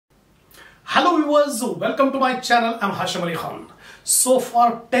Hello viewers, welcome to my channel. I'm Hasham. So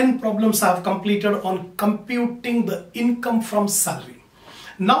far 10 problems I have completed on computing the income from salary.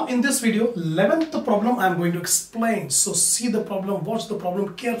 Now in this video, 11th problem I am going to explain. So see the problem, watch the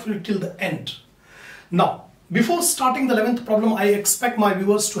problem carefully till the end. Now before starting the 11th problem, I expect my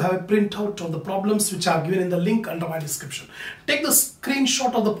viewers to have a printout of the problems which I have given in the link under my description. Take the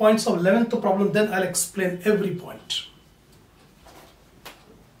screenshot of the points of 11th problem, then I'll explain every point.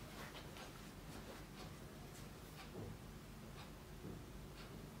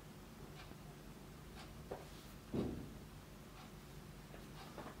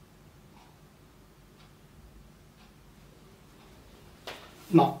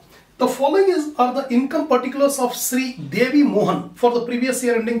 Now, the following are the income particulars of Sri Devi Mohan for the previous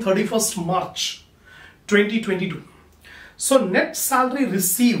year ending 31st March 2022. So, net salary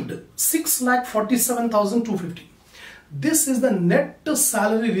received 6,47,250. This is the net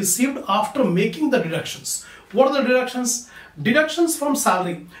salary received after making the deductions. What are the deductions? Deductions from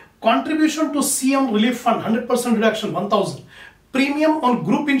salary. Contribution to CM Relief Fund 100% deduction 1,000. Premium on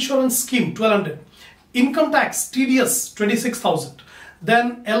group insurance scheme 1,200. Income tax TDS 26,000.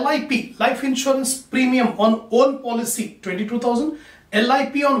 Then LIP, life insurance premium on own policy 22,000,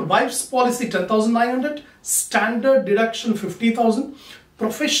 LIP on wife's policy 10,900, standard deduction 50,000,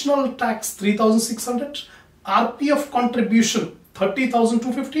 professional tax 3,600, RPF contribution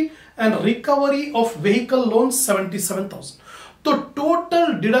 30,250 and recovery of vehicle loans 77,000. The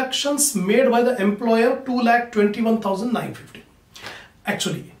total deductions made by the employer 2,21,950.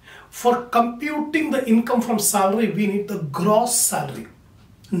 Actually, for computing the income from salary, we need the gross salary,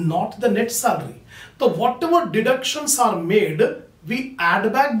 not the net salary. So whatever deductions are made, we add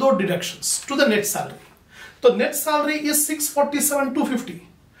back those deductions to the net salary. The net salary is 647,250.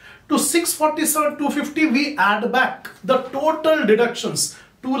 To 647,250, we add back the total deductions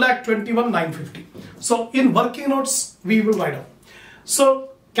 2,21,950. So in working notes, we will write down. So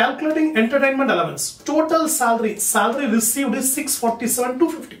calculating entertainment allowance, total salary received is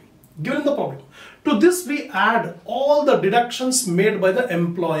 647,250. Given the problem. To this we add all the deductions made by the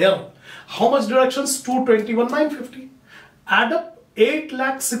employer. How much deductions? 221,950. Add up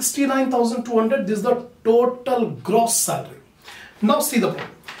 8,69,200. This is the total gross salary. Now see the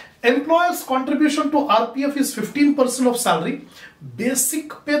problem. Employer's contribution to RPF is 15% of salary. Basic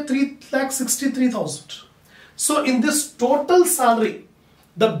pay 3,63,000. So in this total salary,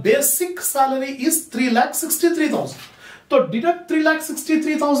 the basic salary is 3,63,000. So deduct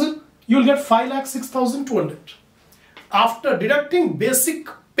 3,63,000, you will get 5,06,200. After deducting basic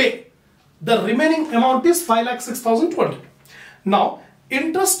pay, the remaining amount is 5,06,200. Now,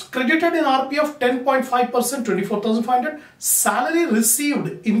 interest credited in RPF 10.5%, 24,500. Salary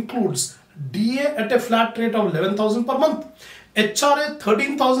received includes DA at a flat rate of 11,000 per month, HRA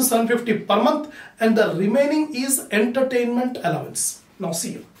 13,750 per month, and the remaining is entertainment allowance. Now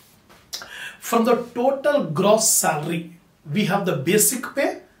see here. From the total gross salary, we have the basic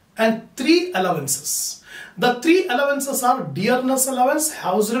pay and 3 allowances. The 3 allowances are dearness allowance,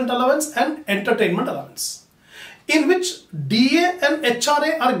 house rent allowance and entertainment allowance, in which DA and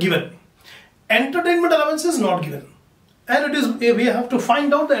HRA are given. Entertainment allowance is not given, and it is we have to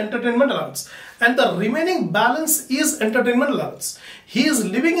find out the entertainment allowance, and the remaining balance is entertainment allowance. He is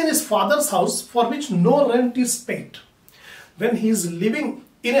living in his father's house for which no rent is paid. When he is living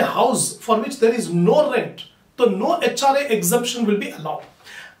in a house for which there is no rent, so no HRA exemption will be allowed.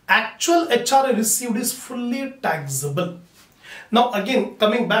 Actual HRA received is fully taxable. Now again,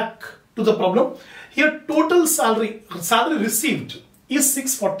 coming back to the problem, here total salary received is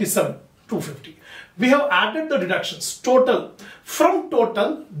 647,250. We have added the deductions. Total, from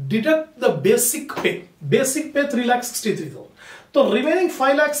total, deduct the basic pay. Basic pay 3,63,000. So remaining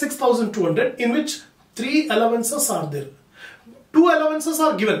 5,06,200, in which 3 allowances are there. 2 allowances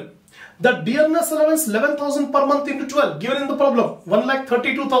are given. The dearness allowance 11,000 per month into 12 given in the problem,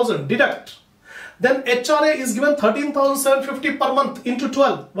 1,32,000 deduct. Then HRA is given 13,750 per month into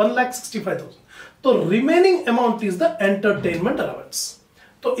 12, 1,65,000. So remaining amount is the entertainment allowance.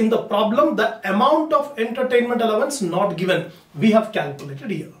 So in the problem, the amount of entertainment allowance not given, we have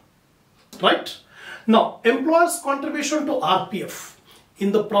calculated here. Right? Now, employer's contribution to RPF.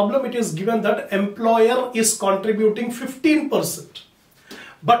 In the problem, it is given that employer is contributing 15%.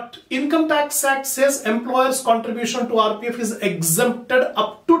 But Income Tax Act says employer's contribution to RPF is exempted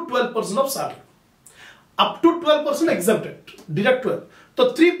up to 12% of salary. Up to 12% exempted, deduct 12.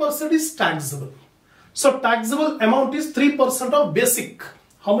 So 3% is taxable. So taxable amount is 3% of basic.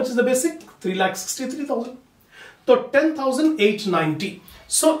 How much is the basic? 3,63,000. So 10,890.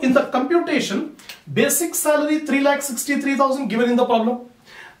 So in the computation, basic salary 3,63,000 given in the problem.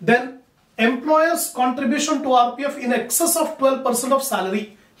 Then employer's contribution to RPF in excess of 12% of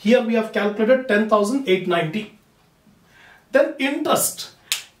salary. Here we have calculated 10,890. Then interest.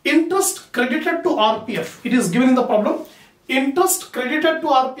 Interest credited to RPF. It is given in the problem. Interest credited to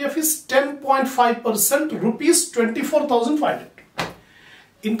RPF is 10.5%, rupees 24,500.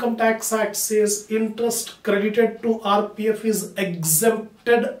 Income Tax Act says interest credited to RPF is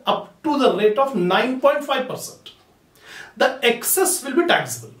exempted up to the rate of 9.5%. The excess will be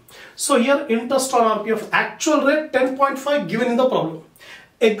taxable. So here interest on RPF, actual rate 10.5 given in the problem.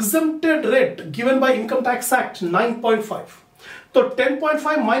 Exempted rate given by Income Tax Act 9.5. So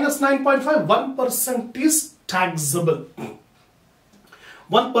 10.5 minus 9.5, 1% is taxable.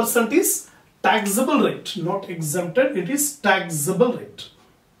 1% is taxable rate, not exempted, it is taxable rate.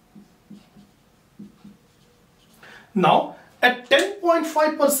 Now at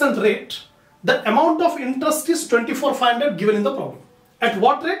 10.5% rate, the amount of interest is 24,500 given in the problem. At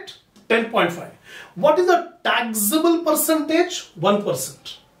what rate? 10.5. What is the taxable percentage?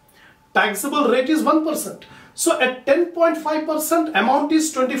 1%. Taxable rate is 1%. So at 10.5% amount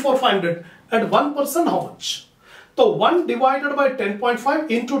is 24,500. At 1% how much? So 1 divided by 10.5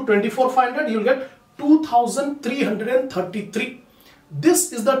 into 24,500, you will get 2,333.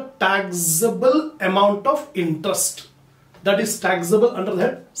 This is the taxable amount of interest that is taxable under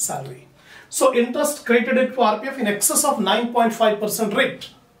the salary. So interest credited to RPF in excess of 9.5% rate,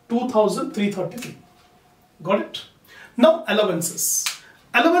 2,333. Got it? Now allowances.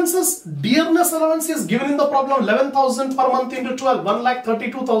 Allowances, dearness allowance is given in the problem 11,000 per month into 12,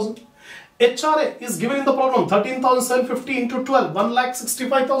 1,32,000. HRA is given in the problem 13,750 into 12,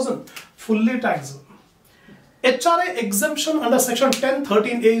 1,65,000, fully taxable. HRA exemption under section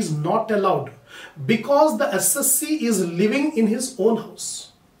 1013A is not allowed because the SSC is living in his own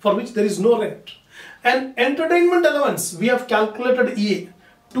house for which there is no rent. And entertainment allowance, we have calculated EA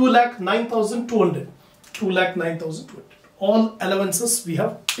 2,09,200, 2,09,200. All allowances we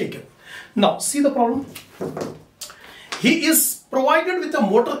have taken. Now see the problem. He is provided with a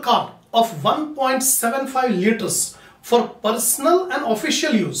motor car of 1.75 liters for personal and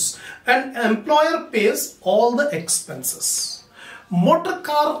official use, and employer pays all the expenses. Motor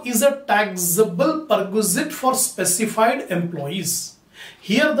car is a taxable perquisite for specified employees.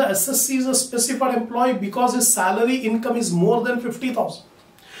 Here the SSC is a specified employee because his salary income is more than 50,000.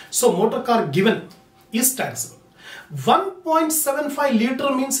 So motor car given is taxable. 1.75 liter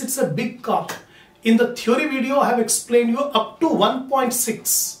means it's a big car. In the theory video I have explained you up to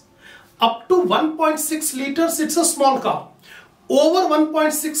 1.6. Up to 1.6 liters it's a small car. Over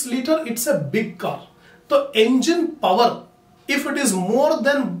 1.6 liter it's a big car. The engine power, if it is more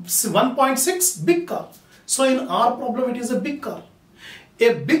than 1.6, big car. So in our problem it is a big car.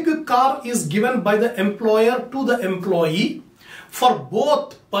 A big car is given by the employer to the employee for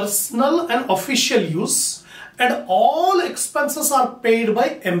both personal and official use, and all expenses are paid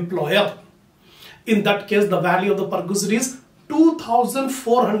by employer. In that case the value of the perquisite is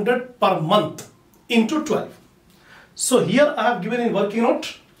 2,400 per month into 12. So here I have given in working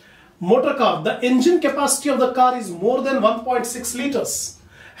note, motor car, the engine capacity of the car is more than 1.6 liters.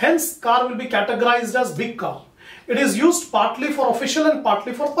 Hence car will be categorized as big car. It is used partly for official and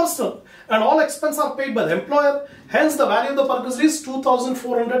partly for personal, and all expenses are paid by the employer. Hence the value of the perquisite is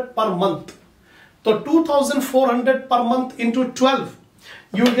 2,400 per month. So 2,400 per month into 12,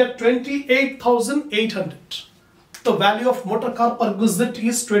 you will get 28,800. The value of motor car perquisite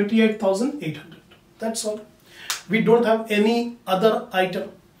is 28,800. That's all. We don't have any other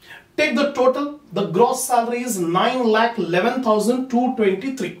item. Take the total. The gross salary is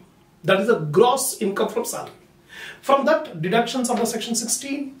 9,11,223. That is the gross income from salary. From that, deductions under section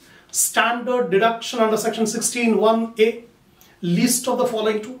 16, standard deduction under section 16(1)(a), least of the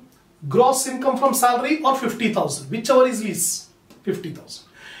following two: gross income from salary or 50,000, whichever is least, 50,000.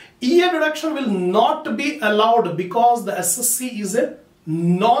 EA deduction will not be allowed because the SSC is a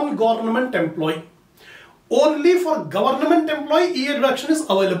non-government employee. Only for government employee EA deduction is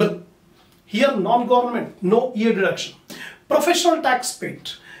available. Here non-government, no EA deduction. Professional tax paid.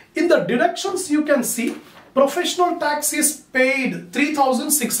 In the deductions you can see professional tax is paid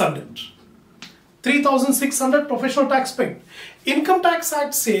 3,600. 3,600 professional tax paid. Income Tax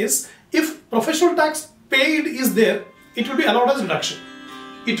Act says if professional tax paid is there, it will be allowed as deduction.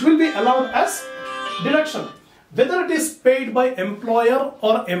 It will be allowed as deduction, whether it is paid by employer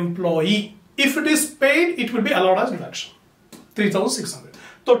or employee. If it is paid, it will be allowed as deduction. 3,600.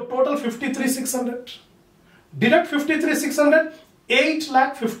 So total 53,600. Deduct 53,600,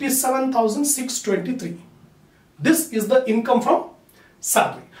 8,57,623. This is the income from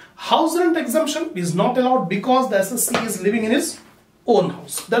salary. House rent exemption is not allowed because the SSC is living in his own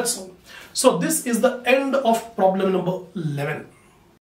house. That's all. So this is the end of problem number 11.